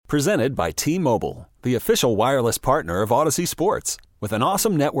Presented by T-Mobile, the official wireless partner of Odyssey Sports. With an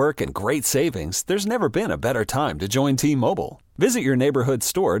awesome network and great savings, there's never been a better time to join T-Mobile. Visit your neighborhood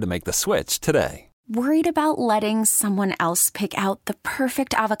store to make the switch today. Worried about letting someone else pick out the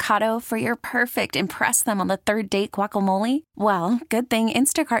perfect avocado for your perfect impress them on the third date guacamole? Well, good thing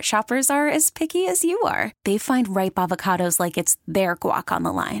Instacart shoppers are as picky as you are. They find ripe avocados like it's their guac on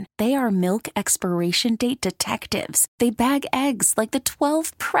the line. They are milk expiration date detectives. They bag eggs like the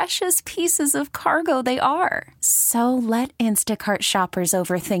 12 precious pieces of cargo they are. So let Instacart shoppers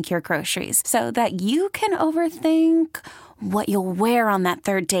overthink your groceries so that you can overthink what you'll wear on that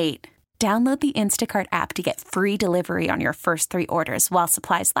third date. Download the Instacart app to get free delivery on your first 3 orders while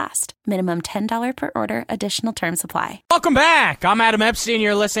supplies last. Minimum $10 per order. Additional terms apply. Welcome back. I'm Adam Epstein.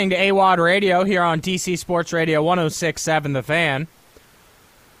 You're listening to AWOD Radio here on DC Sports Radio 106.7 The Fan.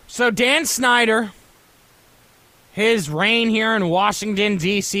 So Dan Snyder, his reign here in Washington,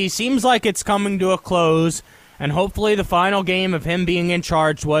 D.C. seems like it's coming to a close, and hopefully the final game of him being in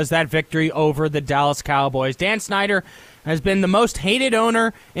charge was that victory over the Dallas Cowboys. Dan Snyder has been the most hated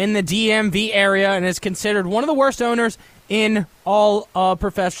owner in the DMV area and is considered one of the worst owners in all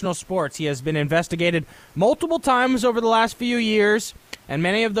professional sports. He has been investigated multiple times over the last few years, and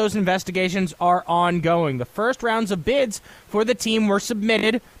many of those investigations are ongoing. The first rounds of bids for the team were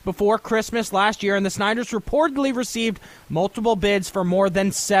submitted before Christmas last year, and the Snyders reportedly received multiple bids for more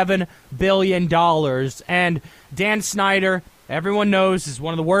than $7 billion. And Dan Snyder, everyone knows, is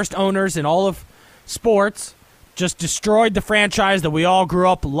one of the worst owners in all of sports. Just destroyed the franchise that we all grew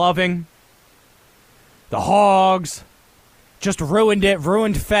up loving. The Hogs. Just ruined it.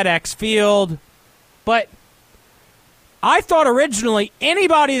 Ruined FedEx Field. But I thought originally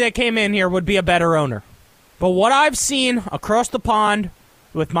anybody that came in here would be a better owner. But what I've seen across the pond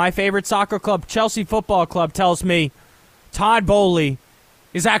with my favorite soccer club, Chelsea Football Club, tells me Todd Boehly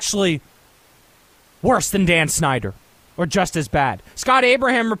is actually worse than Dan Snyder. Or just as bad. Scott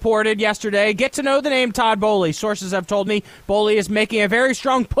Abraham reported yesterday, get to know the name Todd Boehly. Sources have told me Boehly is making a very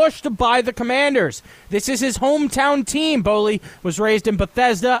strong push to buy the Commanders. This is his hometown team. Boehly was raised in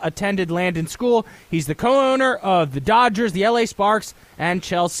Bethesda, attended Landon School. He's the co-owner of the Dodgers, the LA Sparks, and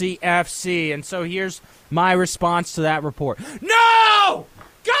Chelsea FC. And so here's my response to that report. No!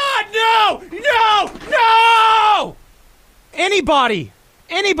 God, no! No! No!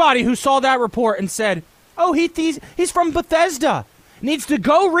 Anybody who saw that report and said, oh, he's from Bethesda, needs to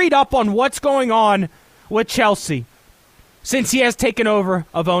go read up on what's going on with Chelsea since he has taken over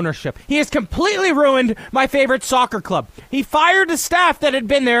of ownership. He has completely ruined my favorite soccer club. He fired the staff that had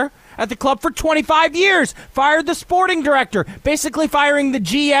been there at the club for 25 years, fired the sporting director, basically firing the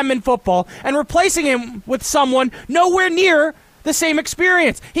GM in football and replacing him with someone nowhere near the same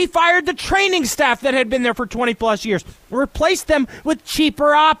experience. He fired the training staff that had been there for 20-plus years, replaced them with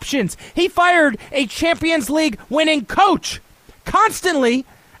cheaper options. He fired a Champions League winning coach, constantly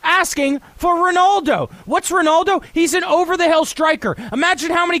asking for Ronaldo. What's Ronaldo? He's an over-the-hill striker.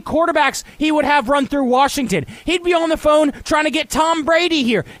 Imagine how many quarterbacks he would have run through Washington. He'd be on the phone trying to get Tom Brady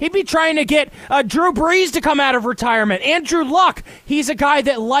here. He'd be trying to get Drew Brees to come out of retirement. Andrew Luck. He's a guy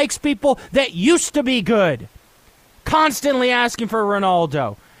that likes people that used to be good. Constantly asking for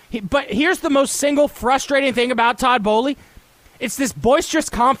Ronaldo. But here's the most single frustrating thing about Todd Boehly. It's this boisterous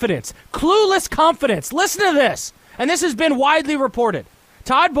confidence, clueless confidence. Listen to this. And this has been widely reported.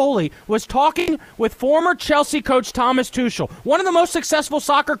 Todd Boehly was talking with former Chelsea coach Thomas Tuchel, one of the most successful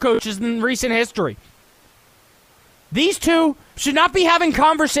soccer coaches in recent history. These two should not be having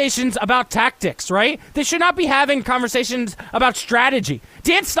conversations about tactics, right? They should not be having conversations about strategy.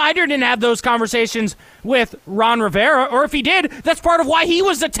 Dan Snyder didn't have those conversations with Ron Rivera, or if he did, that's part of why he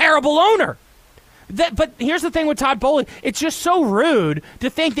was a terrible owner. But here's the thing with Todd Boehly. It's just so rude to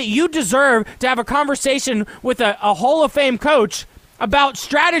think that you deserve to have a conversation with a Hall of Fame coach about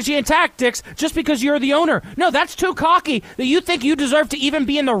strategy and tactics just because you're the owner. No, that's too cocky that you think you deserve to even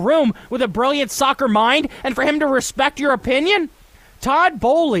be in the room with a brilliant soccer mind and for him to respect your opinion. Todd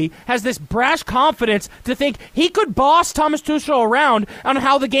Boehly has this brash confidence to think he could boss Thomas Tuchel around on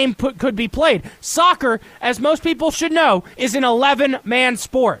how the game could be played. Soccer, as most people should know, is an 11-man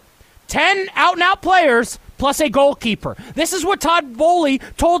sport. 10 out-and-out players plus a goalkeeper. This is what Todd Boehly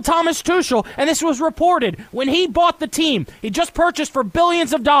told Thomas Tuchel, and this was reported when he bought the team. He just purchased for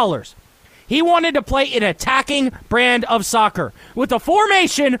billions of dollars. He wanted to play an attacking brand of soccer with a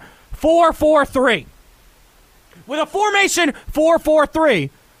formation 4-4-3. With a formation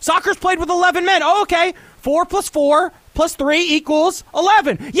 4-4-3, soccer's played with 11 men. Oh, okay, 4 plus 4 plus 3 equals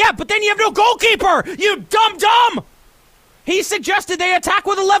 11. Yeah, but then you have no goalkeeper, you dumb. He suggested they attack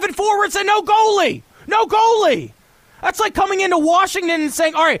with 11 forwards and no goalie. No goalie. That's like coming into Washington and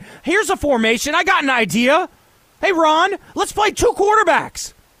saying, all right, here's a formation. I got an idea. Hey, Ron, let's play 2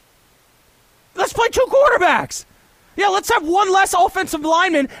 quarterbacks. Let's play 2 quarterbacks. Yeah, let's have one less offensive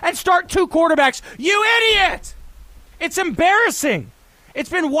lineman and start 2 quarterbacks. You idiot! It's embarrassing. It's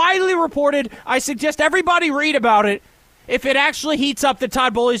been widely reported. I suggest everybody read about it. If it actually heats up that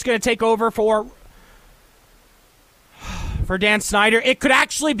Todd Bowley's going to take over for Dan Snyder, it could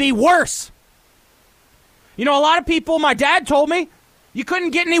actually be worse. You know, a lot of people, my dad told me, you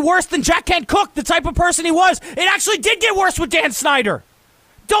couldn't get any worse than Jack Kent Cooke, the type of person he was. It actually did get worse with Dan Snyder.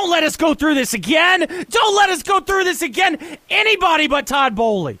 Don't let us go through this again. Don't let us go through this again. Anybody but Todd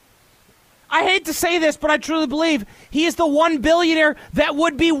Bowley. I hate to say this, but I truly believe he is the one billionaire that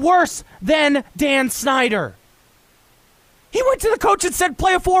would be worse than Dan Snyder. He went to the coach and said,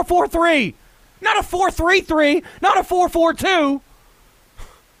 play a 4-4-3. Not a 4-3-3. Not a 4-4-2.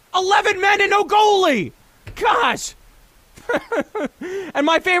 11 men and no goalie. Gosh. And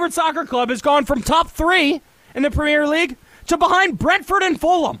my favorite soccer club has gone from top 3 in the Premier League to behind Brentford and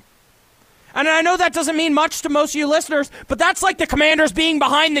Fulham. And I know that doesn't mean much to most of you listeners, but that's like the Commanders being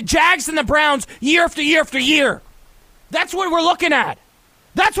behind the Jags and the Browns year after year after year. That's what we're looking at.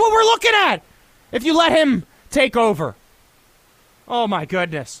 That's what we're looking at if you let him take over. Oh, my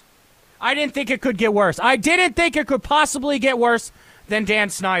goodness. I didn't think it could get worse. I didn't think it could possibly get worse than Dan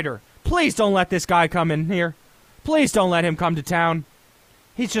Snyder. Please don't let this guy come in here. Please don't let him come to town.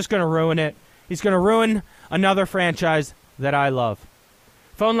 He's just going to ruin it. He's going to ruin another franchise that I love.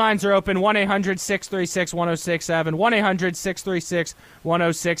 Phone lines are open, 1-800-636-1067,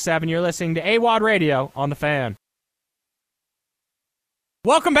 1-800-636-1067. You're listening to AWOD Radio on The Fan.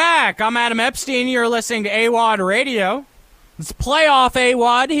 Welcome back. I'm Adam Epstein. You're listening to AWOD Radio. It's playoff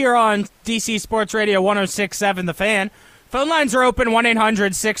AWOD here on DC Sports Radio 106.7 The Fan. Phone lines are open,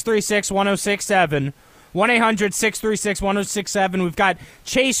 1-800-636-1067. 1-800-636-1067. We've got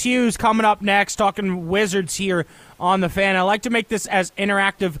Chase Hughes coming up next, talking Wizards here on The Fan. I like to make this as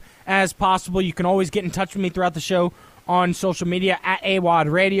interactive as possible. You can always get in touch with me throughout the show on social media at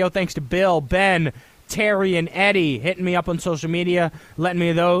AWOD Radio. Thanks to Bill, Ben, Terry, and Eddie hitting me up on social media, letting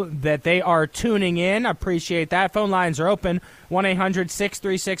me know that they are tuning in. I appreciate that. Phone lines are open,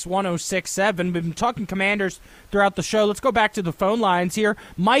 1-800-636-1067. We've been talking Commanders throughout the show. Let's go back to the phone lines here.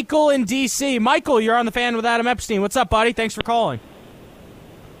 Michael in D.C. Michael, you're on The Fan with Adam Epstein. What's up, buddy? Thanks for calling.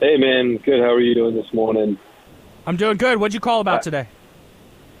 Hey, man. Good. How are you doing this morning? I'm doing good. What'd you call about today?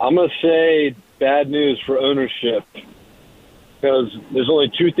 I'm going to say bad news for ownership because there's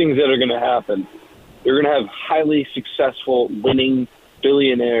only 2 things that are going to happen. You're going to have highly successful, winning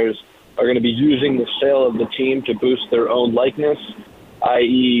billionaires are going to be using the sale of the team to boost their own likeness,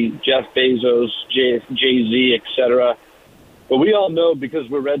 i.e. Jeff Bezos, Jay-Z, etc. But we all know, because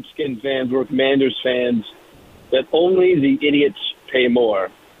we're Redskins fans, we're Commanders fans, that only the idiots pay more.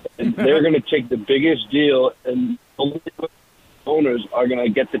 And they're going to take the biggest deal, and only owners are going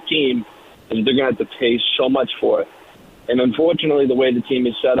to get the team, and they're going to have to pay so much for it. And unfortunately, the way the team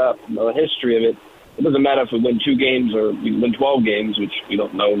is set up, the history of it, it doesn't matter if we win 2 games or we win 12 games, which we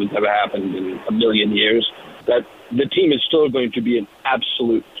don't know has ever happened in a million years, that the team is still going to be an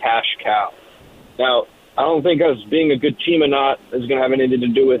absolute cash cow. Now, I don't think us being a good team or not is going to have anything to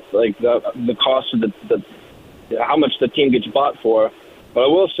do with like the cost of the how much the team gets bought for. But I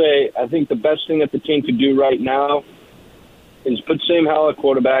will say, I think the best thing that the team could do right now is put Sam Howell at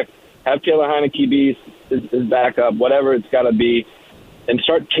quarterback, have Taylor Heineke be his backup, whatever it's got to be, and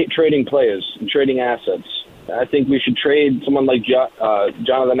start trading players and trading assets. I think we should trade someone like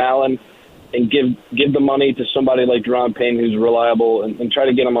Jonathan Allen and give the money to somebody like Deron Payne who's reliable and try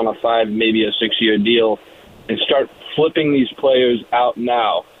to get him on a 5, maybe a 6-year deal and start flipping these players out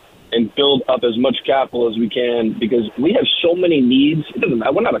now and build up as much capital as we can because we have so many needs. It doesn't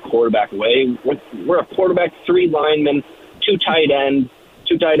matter. We're not a quarterback away. We're a quarterback, 3 linemen, 2 tight ends,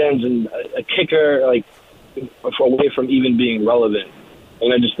 and a kicker, like away from even being relevant.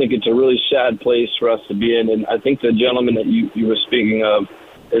 And I just think it's a really sad place for us to be in. And I think the gentleman that you were speaking of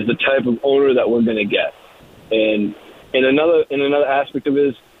is the type of owner that we're going to get. And another aspect of it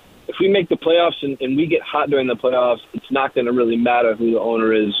is if we make the playoffs and we get hot during the playoffs, it's not going to really matter who the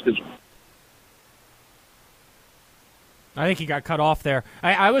owner is. I think he got cut off there.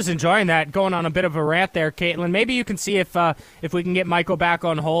 I was enjoying that, going on a bit of a rant there, Caitlin. Maybe you can see if we can get Michael back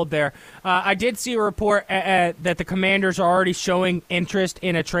on hold there. I did see a report that the Commanders are already showing interest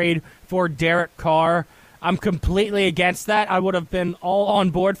in a trade for Derek Carr. I'm completely against that. I would have been all on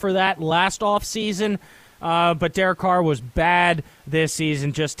board for that last offseason. But Derek Carr was bad this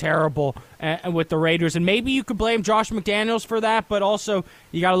season, just terrible with the Raiders. And maybe you could blame Josh McDaniels for that, but also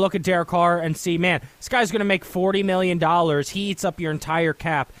you got to look at Derek Carr and see, man, this guy's going to make $40 million. He eats up your entire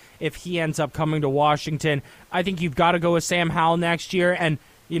cap if he ends up coming to Washington. I think you've got to go with Sam Howell next year. And,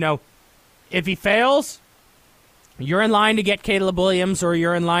 if he fails, you're in line to get Caleb Williams, or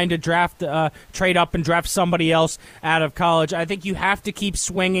you're in line to trade up and draft somebody else out of college. I think you have to keep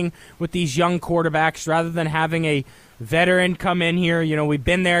swinging with these young quarterbacks rather than having a veteran come in here. We've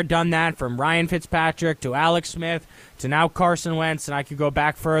been there, done that, from Ryan Fitzpatrick to Alex Smith to now Carson Wentz, and I could go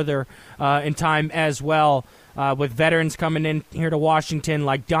back further in time as well with veterans coming in here to Washington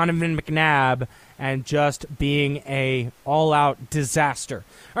like Donovan McNabb and just being a all-out disaster.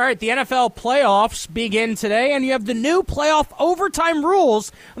 All right, the NFL playoffs begin today, and you have the new playoff overtime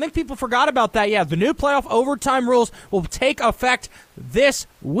rules. I think people forgot about that. Yeah, the new playoff overtime rules will take effect this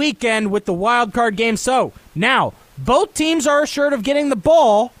weekend with the wild card game. So now, both teams are assured of getting the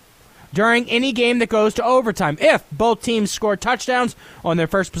ball during any game that goes to overtime. If both teams score touchdowns on their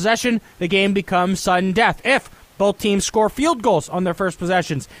first possession, the game becomes sudden death. If both teams score field goals on their first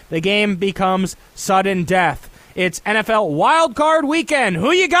possessions, the game becomes sudden death. It's NFL Wild Card Weekend.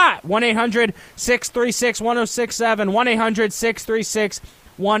 Who you got? 1-800-636-1067,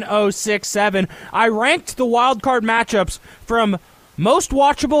 1-800-636-1067. I ranked the wild card matchups from most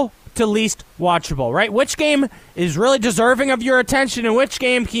watchable to least watchable, right? Which game is really deserving of your attention, and which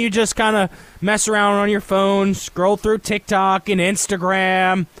game can you just kind of mess around on your phone, scroll through TikTok and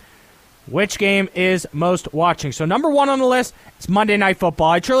Instagram? Which game is most watching? So number one on the list is Monday Night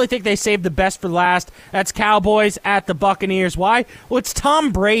Football. I truly think they saved the best for last. That's Cowboys at the Buccaneers. Why? Well, it's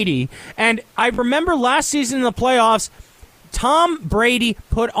Tom Brady. And I remember last season in the playoffs, Tom Brady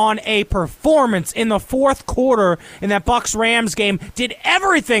put on a performance in the fourth quarter in that Bucs-Rams game, did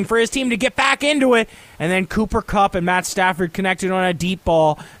everything for his team to get back into it, and then Cooper Kupp and Matt Stafford connected on a deep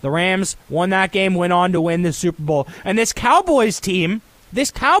ball. The Rams won that game, went on to win the Super Bowl. And this Cowboys team,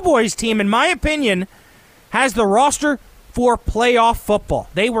 in my opinion, has the roster for playoff football.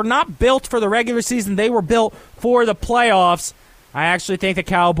 They were not built for the regular season. They were built for the playoffs. I actually think the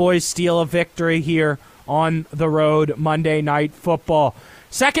Cowboys steal a victory here on the road, Monday Night Football.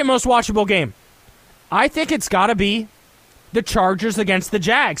 Second most watchable game. I think it's got to be the Chargers against the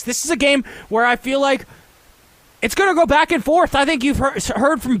Jags. This is a game where I feel like it's going to go back and forth. I think you've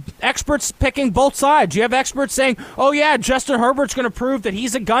heard from experts picking both sides. You have experts saying, oh, yeah, Justin Herbert's going to prove that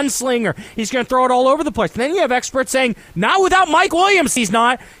he's a gunslinger. He's going to throw it all over the place. And then you have experts saying, not without Mike Williams, he's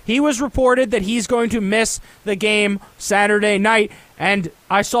not. He was reported that he's going to miss the game Saturday night. And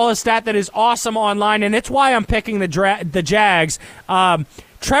I saw a stat that is awesome online, and it's why I'm picking the Jags.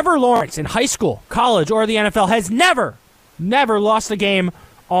 Trevor Lawrence in high school, college, or the NFL has never lost a game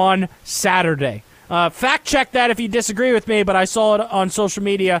on Saturday. Fact check that if you disagree with me, but I saw it on social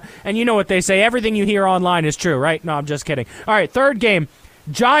media, and you know what they say. Everything you hear online is true, right? No, I'm just kidding. All right, third game,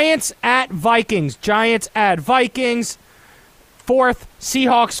 Giants at Vikings. Fourth,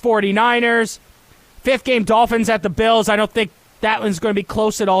 Seahawks 49ers. Fifth game, Dolphins at the Bills. I don't think that one's going to be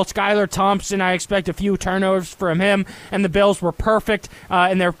close at all. Skylar Thompson, I expect a few turnovers from him, and the Bills were perfect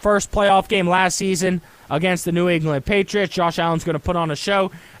in their first playoff game last season against the New England Patriots. Josh Allen's going to put on a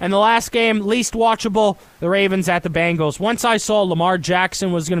show. And the last game, least watchable, the Ravens at the Bengals. Once I saw Lamar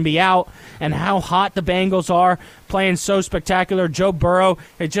Jackson was going to be out and how hot the Bengals are, playing so spectacular, Joe Burrow,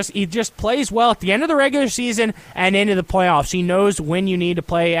 he just plays well at the end of the regular season and into the playoffs. He knows when you need to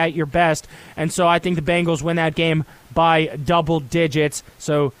play at your best. And so I think the Bengals win that game by double digits,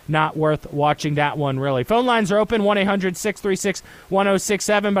 so not worth watching that one, really. Phone lines are open,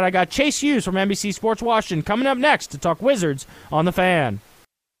 1-800-636-1067, but I got Chase Hughes from NBC Sports Washington coming up next to talk Wizards on The Fan.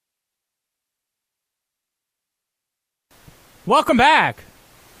 Welcome back.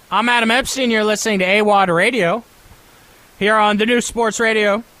 I'm Adam Epstein. You're listening to AWOD Radio here on the new sports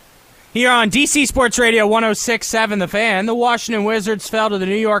radio. Here on DC Sports Radio 106.7 The Fan, the Washington Wizards fell to the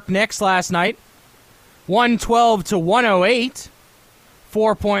New York Knicks last night. 112-108,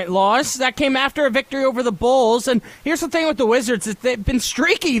 4-point loss. That came after a victory over the Bulls. And here's the thing with the Wizards, is they've been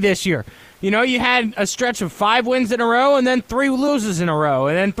streaky this year. You know, you had a stretch of 5 wins in a row and then 3 losses in a row,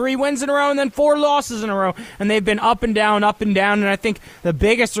 and then 3 wins in a row and then 4 losses in a row. And they've been up and down. And I think the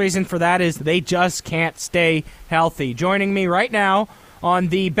biggest reason for that is they just can't stay healthy. Joining me right now on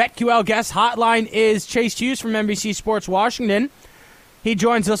the BetQL guest hotline is Chase Hughes from NBC Sports Washington. He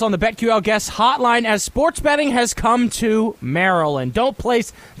joins us on the BetQL guest hotline as sports betting has come to Maryland. Don't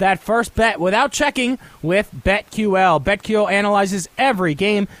place that first bet without checking with BetQL. BetQL analyzes every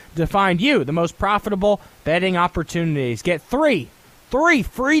game to find you the most profitable betting opportunities. Get 3 3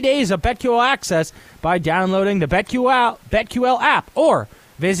 free days of BetQL access by downloading the BetQL app or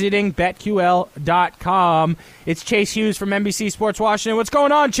visiting BetQL.com. It's Chase Hughes from NBC Sports Washington. What's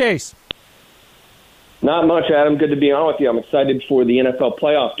going on, Chase? Not much, Adam. Good to be on with you. I'm excited for the NFL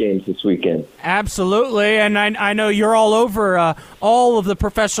playoff games this weekend. Absolutely, and I know you're all over all of the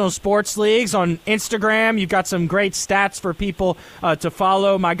professional sports leagues on Instagram. You've got some great stats for people to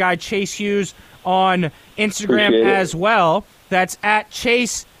follow. My guy Chase Hughes on Instagram as well. That's at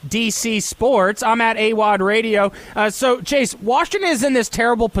Chase DC Sports. I'm at AWOD Radio. So, Chase, Washington is in this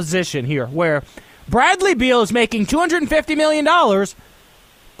terrible position here where Bradley Beal is making $250 million,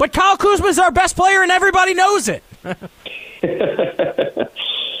 but Kyle Kuzma is our best player, and everybody knows it. Kyle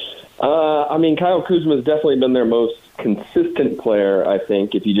Kuzma has definitely been their most consistent player, I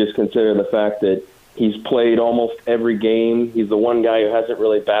think, if you just consider the fact that he's played almost every game. He's the one guy who hasn't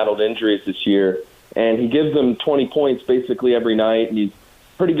really battled injuries this year, and he gives them 20 points basically every night, and he's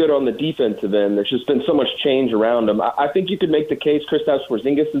pretty good on the defensive end. There's just been so much change around him. I think you could make the case Kristaps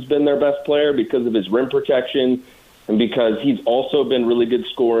Porzingis has been their best player because of his rim protection, and because he's also been really good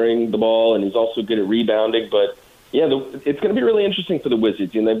scoring the ball, and he's also good at rebounding. But, yeah, it's going to be really interesting for the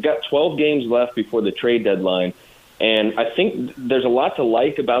Wizards. They've got 12 games left before the trade deadline, and I think there's a lot to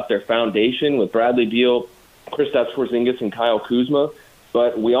like about their foundation with Bradley Beal, Kristaps Porzingis, and Kyle Kuzma.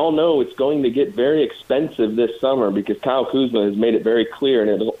 But we all know it's going to get very expensive this summer because Kyle Kuzma has made it very clear,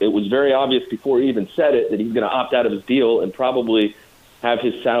 and it was very obvious before he even said it, that he's going to opt out of his deal and probably have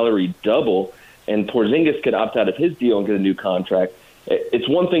his salary double. And Porzingis could opt out of his deal and get a new contract. It's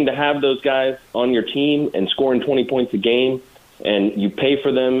one thing to have those guys on your team and scoring 20 points a game, and you pay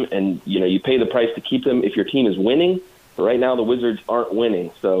for them, and you pay the price to keep them if your team is winning. But right now the Wizards aren't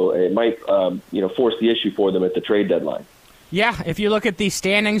winning, so it might force the issue for them at the trade deadline. Yeah, if you look at the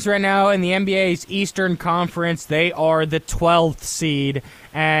standings right now in the NBA's Eastern Conference, they are the 12th seed.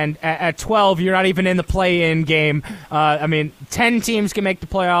 And at 12, you're not even in the play-in game. 10 teams can make the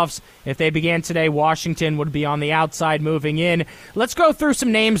playoffs. If they began today, Washington would be on the outside moving in. Let's go through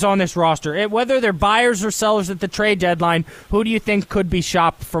some names on this roster. Whether they're buyers or sellers at the trade deadline, who do you think could be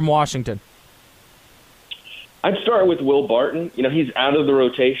shopped from Washington? I'd start with Will Barton. He's out of the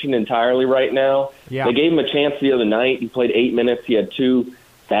rotation entirely right now. Yeah. They gave him a chance the other night. He played 8 minutes. He had 2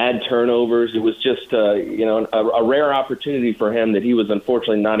 bad turnovers. It was just, a rare opportunity for him that he was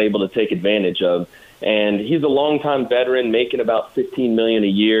unfortunately not able to take advantage of. And he's a longtime veteran, making about $15 million a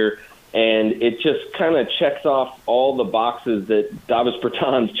year. And it just kind of checks off all the boxes that Davis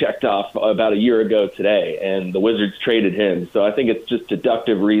Bertans checked off about a year ago today. And the Wizards traded him. So I think it's just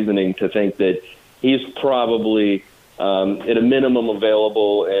deductive reasoning to think that he's probably at a minimum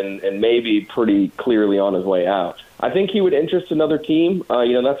available and maybe pretty clearly on his way out. I think he would interest another team.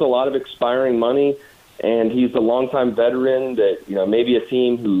 That's a lot of expiring money, and he's a longtime veteran that, maybe a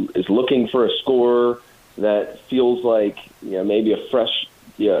team who is looking for a scorer that feels like, maybe a fresh,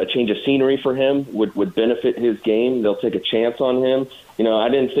 a change of scenery for him would benefit his game. They'll take a chance on him. I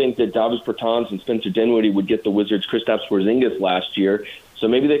didn't think that Davis Bertans and Spencer Dinwiddie would get the Wizards Kristaps Porzingis last year. So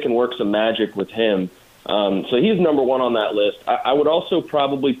maybe they can work some magic with him. So he's number one on that list. I would also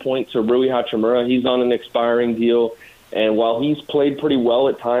probably point to Rui Hachimura. He's on an expiring deal. And while he's played pretty well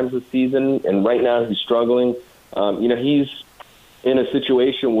at times this season, and right now he's struggling, he's in a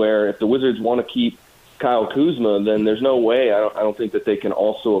situation where if the Wizards want to keep Kyle Kuzma, then there's no way. I don't think that they can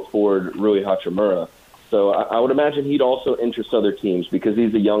also afford Rui Hachimura. So I would imagine he'd also interest other teams because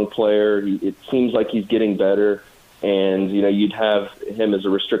he's a young player. It seems like he's getting better. And, you'd have him as a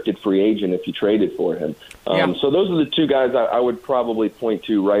restricted free agent if you traded for him. So those are the two guys I would probably point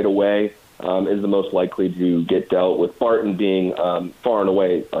to right away as the most likely to get dealt, with Barton being far and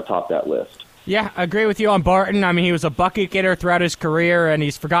away atop that list. Yeah, I agree with you on Barton. He was a bucket getter throughout his career, and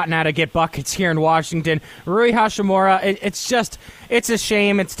he's forgotten how to get buckets here in Washington. Rui Hachimura, it's a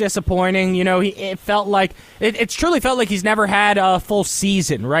shame. It's disappointing. It truly felt like he's never had a full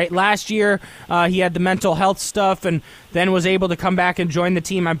season, right? Last year, he had the mental health stuff and then was able to come back and join the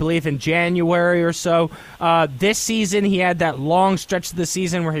team, I believe, in January or so. This season, he had that long stretch of the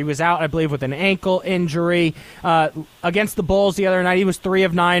season where he was out, I believe, with an ankle injury. Against the Bulls the other night, he was 3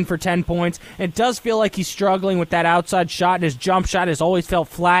 of 9 for 10 points. It does feel like he's struggling with that outside shot, and his jump shot has always felt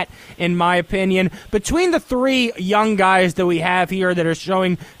flat, in my opinion. Between the 3 young guys that we have here that are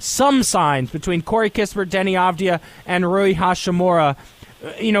showing some signs, between Corey Kispert, Deni Avdija, and Rui Hachimura,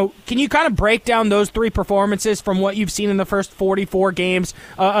 can you kind of break down those 3 performances from what you've seen in the first 44 games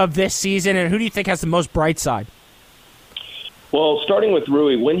of this season, and who do you think has the most bright side? Well, starting with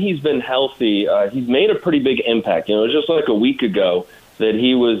Rui, when he's been healthy, he's made a pretty big impact. It was just like a week ago that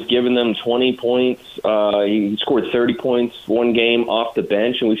he was giving them 20 points. He scored 30 points one game off the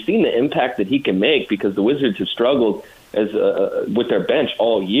bench, and we've seen the impact that he can make because the Wizards have struggled with their bench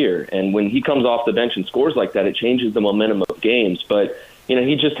all year. And when he comes off the bench and scores like that, it changes the momentum of games. But,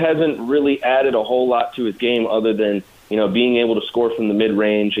 he just hasn't really added a whole lot to his game other than, being able to score from the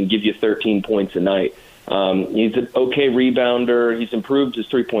mid-range and give you 13 points a night. He's an okay rebounder. He's improved his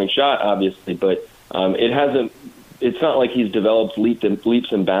three-point shot, obviously, but it's not like he's developed leaps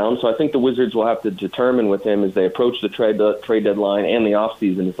and bounds. So I think the Wizards will have to determine with him as they approach the trade deadline and the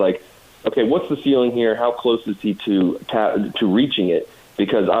offseason. It's like, okay, what's the ceiling here? How close is he to reaching it?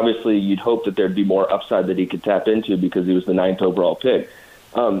 Because obviously you'd hope that there'd be more upside that he could tap into because he was the 9th overall pick.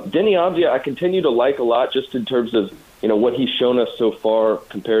 Deni Avdija, I continue to like a lot just in terms of what he's shown us so far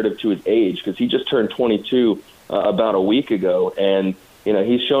comparative to his age, because he just turned 22 about a week ago, and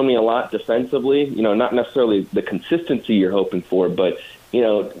he's shown me a lot defensively. Not necessarily the consistency you're hoping for, but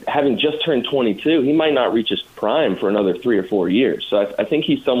having just turned 22, he might not reach his prime for another 3 or 4 years. So I think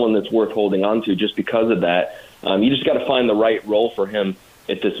he's someone that's worth holding on to just because of that. You just got to find the right role for him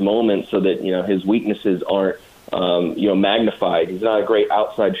at this moment so that his weaknesses aren't magnified. He's not a great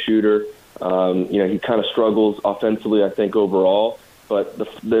outside shooter. He kind of struggles offensively, I think, overall. But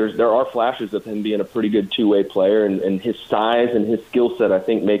there are flashes of him being a pretty good two-way player, and his size and his skill set, I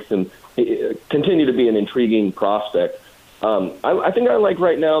think, makes him continue to be an intriguing prospect. I think I like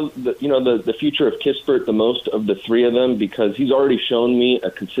right now the future of Kispert the most of the three of them because he's already shown me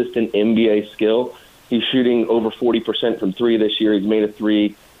a consistent NBA skill. He's shooting over 40% from three this year. He's made a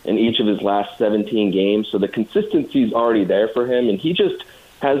three in each of his last 17 games. So the consistency is already there for him, and he just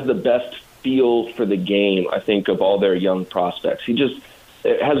has the best feel for the game, I think, of all their young prospects. He just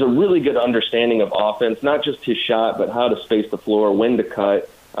has a really good understanding of offense, not just his shot, but how to space the floor, when to cut,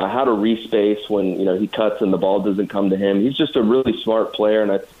 how to respace when he cuts and the ball doesn't come to him. He's just a really smart player,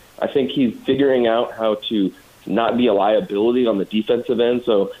 and I think he's figuring out how to not be a liability on the defensive end.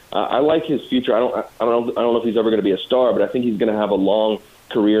 So I like his future. I don't know if he's ever going to be a star, but I think he's going to have a long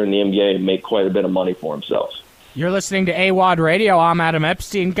career in the NBA and make quite a bit of money for himself. You're listening to AWOD Radio. I'm Adam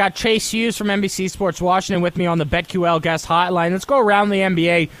Epstein. Got Chase Hughes from NBC Sports Washington with me on the BetQL guest hotline. Let's go around the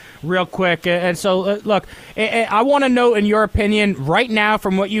NBA real quick. And so, look, I want to know, in your opinion, right now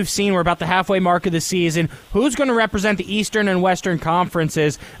from what you've seen, we're about the halfway mark of the season, who's going to represent the Eastern and Western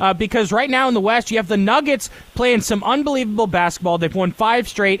conferences? Because right now in the West, you have the Nuggets playing some unbelievable basketball. They've won 5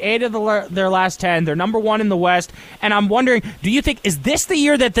 straight, 8 of their last 10. They're number 1 in the West. And I'm wondering, do you think, is this the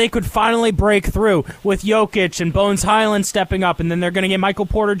year that they could finally break through with Jokic and Bones Highland stepping up, and then they're going to get Michael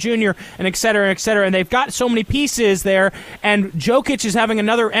Porter Jr. and et cetera, et cetera, and they've got so many pieces there, and Jokic is having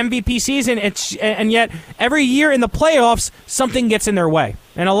another MVP season, and yet every year in the playoffs, something gets in their way,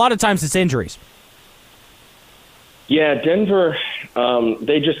 and a lot of times it's injuries. Yeah, Denver,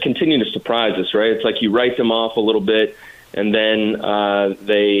 they just continue to surprise us, right? It's like you write them off a little bit, and then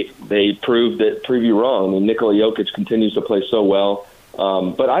they prove you wrong. I mean, Nikola Jokic continues to play so well.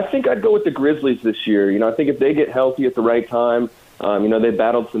 But I think I'd go with the Grizzlies this year. I think if they get healthy at the right time, they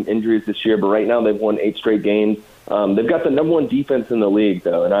battled some injuries this year, but right now they've won 8 straight games. They've got the number 1 defense in the league,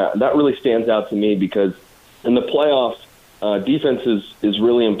 though, and that really stands out to me because in the playoffs, defense is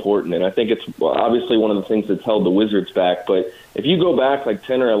really important, and I think it's obviously one of the things that's held the Wizards back. But if you go back like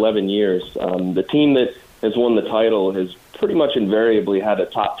 10 or 11 years, the team that has won the title has pretty much invariably had a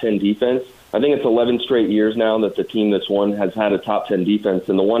top 10 defense. I think it's 11 straight years now that the team that's won has had a top 10 defense,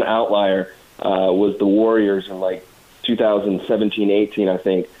 and the one outlier was the Warriors in like 2017-18, I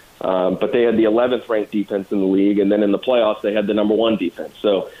think. But they had the 11th ranked defense in the league, and then in the playoffs they had the number 1 defense.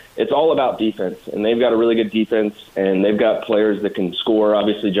 So it's all about defense, and they've got a really good defense, and they've got players that can score.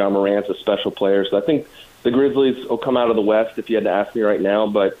 Obviously, John Morant's a special player, so I think the Grizzlies will come out of the West if you had to ask me right now.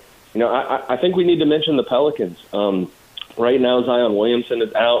 But I think we need to mention the Pelicans. Right now, Zion Williamson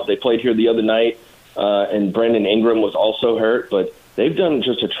is out. They played here the other night, and Brandon Ingram was also hurt. But they've done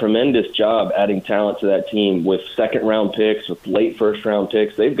just a tremendous job adding talent to that team with second-round picks, with late first-round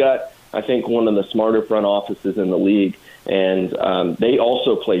picks. They've got, I think, one of the smarter front offices in the league, and they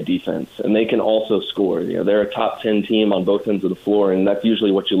also play defense, and they can also score. They're a top 10 team on both ends of the floor, and that's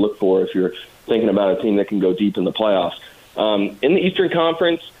usually what you look for if you're thinking about a team that can go deep in the playoffs. In the Eastern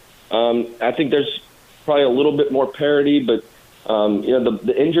Conference, I think there's probably a little bit more parity, but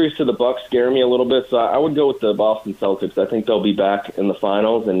the injuries to the Bucks scare me a little bit, so I would go with the Boston Celtics. I think they'll be back in the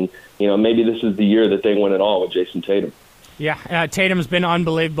finals, and maybe this is the year that they win it all with Jason Tatum. Yeah, Tatum's been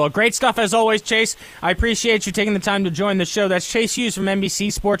unbelievable. Great stuff as always, Chase. I appreciate you taking the time to join the show. That's Chase Hughes from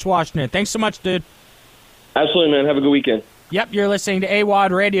NBC Sports Washington. Thanks so much, dude. Absolutely, man. Have a good weekend. Yep, you're listening to AWOD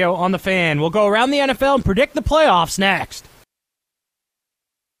Radio on The Fan. We'll go around the NFL and predict the playoffs next.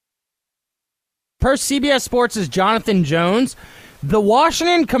 per CBS Sports' Jonathan Jones, the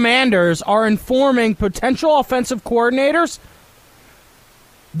Washington Commanders are informing potential offensive coordinators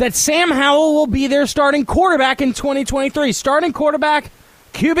that Sam Howell will be their starting quarterback in 2023. Starting quarterback,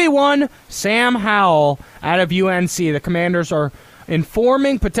 QB1, Sam Howell out of UNC. The Commanders are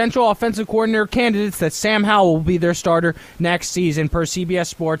informing potential offensive coordinator candidates that Sam Howell will be their starter next season, per CBS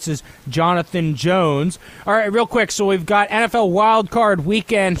Sports' Jonathan Jones. All right, real quick, so we've got NFL Wild Card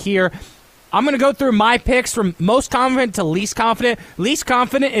Weekend here. I'm going to go through my picks from most confident to least confident. Least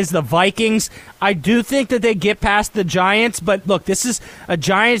confident is the Vikings. I do think that they get past the Giants, but look, this is a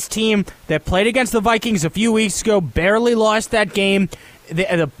Giants team that played against the Vikings a few weeks ago, barely lost that game.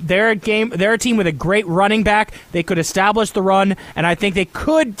 They're a team with a great running back. They could establish the run, and I think they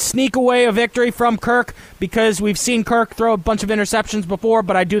could sneak away a victory from Kirk, because we've seen Kirk throw a bunch of interceptions before,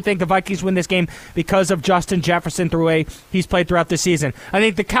 but I do think the Vikings win this game because of Justin Jefferson the way he's played throughout the season. I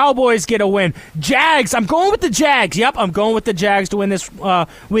think the Cowboys get a win. Jags, I'm going with the Jags. Yep, I'm going with the Jags to win this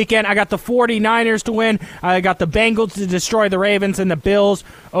weekend. I got the 49ers to win. I got the Bengals to destroy the Ravens, and the Bills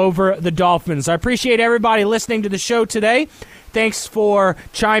over the Dolphins. I appreciate everybody listening to the show today. Thanks for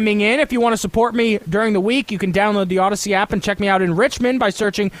chiming in. If you want to support me during the week, you can download the Odyssey app and check me out in Richmond by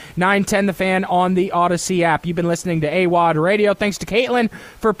searching 910 The Fan on the Odyssey app. You've been listening to AWOD Radio. Thanks to Caitlin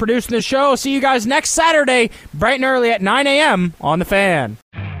for producing the show. See you guys next Saturday, bright and early at 9 a.m. on The Fan.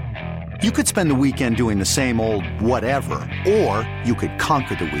 You could spend the weekend doing the same old whatever, or you could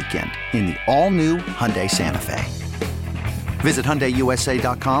conquer the weekend in the all-new Hyundai Santa Fe. Visit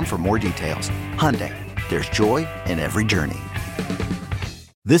HyundaiUSA.com for more details. Hyundai, there's joy in every journey.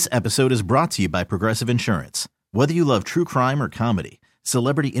 This episode is brought to you by Progressive Insurance. Whether you love true crime or comedy,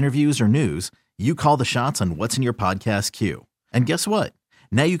 celebrity interviews or news, you call the shots on what's in your podcast queue. And guess what?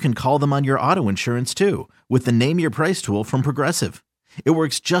 Now you can call them on your auto insurance too, with the Name Your Price tool from Progressive. It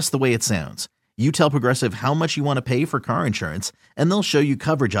works just the way it sounds. You tell Progressive how much you want to pay for car insurance, and they'll show you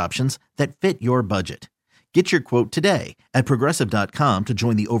coverage options that fit your budget. Get your quote today at Progressive.com to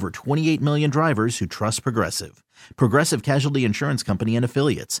join the over 28 million drivers who trust Progressive. Progressive Casualty Insurance Company and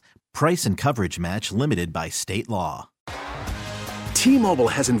Affiliates. Price and coverage match limited by state law. T-Mobile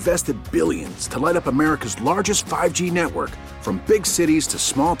has invested billions to light up America's largest 5G network, from big cities to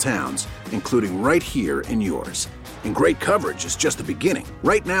small towns, including right here in yours. And great coverage is just the beginning.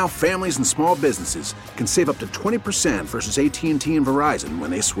 Right now, families and small businesses can save up to 20% versus AT&T and Verizon when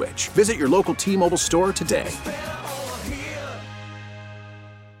they switch. Visit your local T-Mobile store today.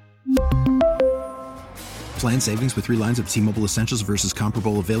 Plan savings with 3 lines of T-Mobile Essentials versus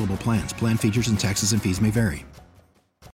comparable available plans. Plan features and taxes and fees may vary.